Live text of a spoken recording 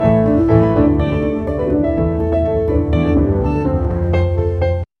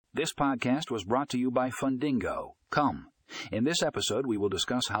This podcast was brought to you by Fundingo. Come. In this episode, we will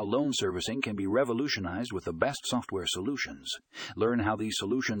discuss how loan servicing can be revolutionized with the best software solutions. Learn how these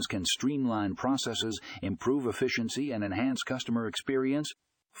solutions can streamline processes, improve efficiency, and enhance customer experience.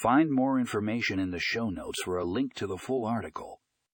 Find more information in the show notes for a link to the full article.